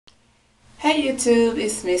Hey YouTube,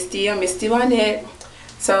 it's Misty. I'm Misty Wynette.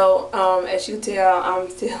 So, as you can tell, I'm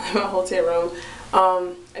still in my hotel room.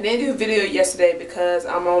 I didn't do a video yesterday because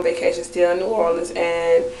I'm on vacation still in New Orleans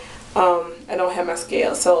and I don't have my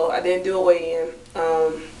scale, so I didn't do a weigh-in.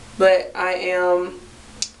 But I am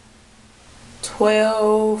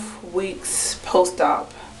 12 weeks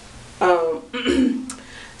post-op.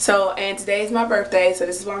 So, and today is my birthday, so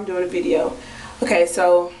this is why I'm doing a video. Okay,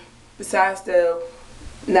 so besides the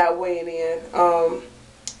not weighing in,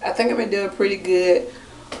 I think I've been doing pretty good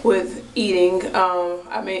with eating.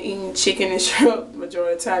 I've been eating chicken and shrimp the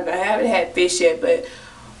majority of the time. I haven't had fish yet, but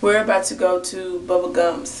we're about to go to Bubba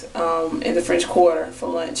Gump's in the French Quarter for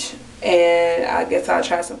lunch, and I guess I'll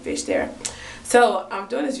try some fish there. So I'm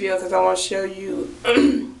doing this video because I want to show you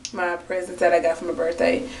my presents that I got for my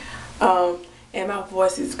birthday. And my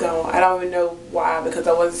voice is gone. I don't even know why, because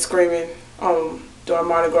I wasn't screaming during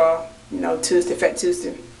Mardi Gras, you know, Tuesday, Fat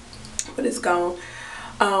Tuesday, but it's gone.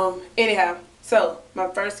 Anyhow, so my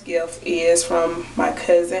first gift is from my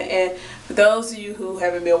cousin, and for those of you who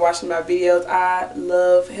haven't been watching my videos, I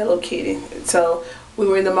love Hello Kitty. So we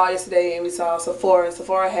were in the mall yesterday and we saw Sephora, and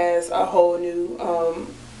Sephora has a whole new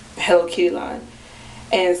Hello Kitty line.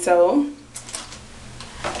 And so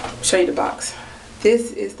I'll show you the box.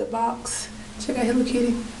 This is the box. Check out Hello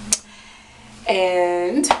Kitty.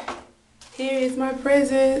 And here is my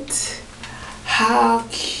present. How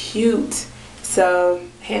cute. So,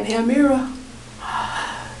 handheld mirror.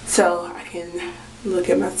 So I can look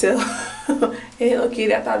at myself. Hey, Hello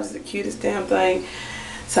Kitty, I thought it was the cutest damn thing.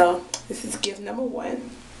 So this is gift number one.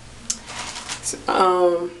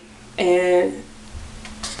 So, and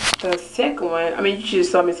the second one, I mean, you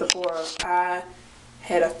just saw me Sephora. I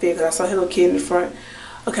had a figure. I saw Hello Kitty in the front.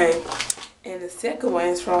 Okay. And the second one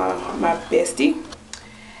is from my bestie.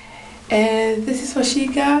 And this is what she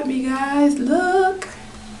got me, guys. Look.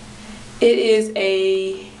 It is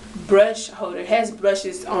a brush holder. It has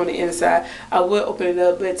brushes on the inside. I will open it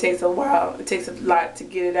up, but it takes a while. It takes a lot to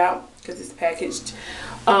get it out because it's packaged.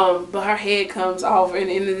 But her head comes off, and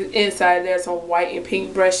in the inside there's some white and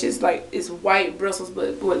pink brushes. Like, it's white bristles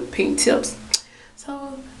but with pink tips.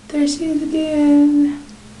 So there she is again.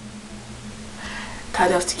 Thought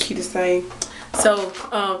that was the cutest thing. So,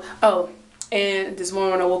 oh, and this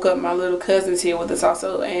morning when I woke up, my little cousin's here with us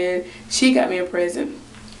also, and she got me a present.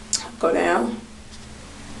 Go down.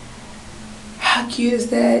 How cute is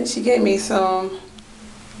that? She gave me some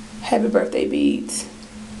happy birthday beads.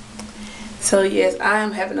 So yes, I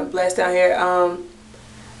am having a blast down here.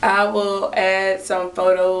 I will add some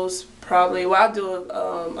photos probably. Well, I'll do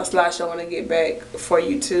a slideshow when I get back for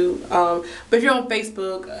YouTube. But if you're on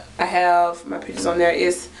Facebook, I have my pictures on there.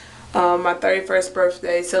 It's my 31st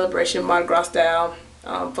birthday celebration Mardi Gras style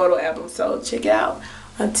photo album. So check it out.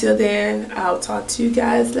 Until then, I'll talk to you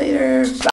guys later. Bye.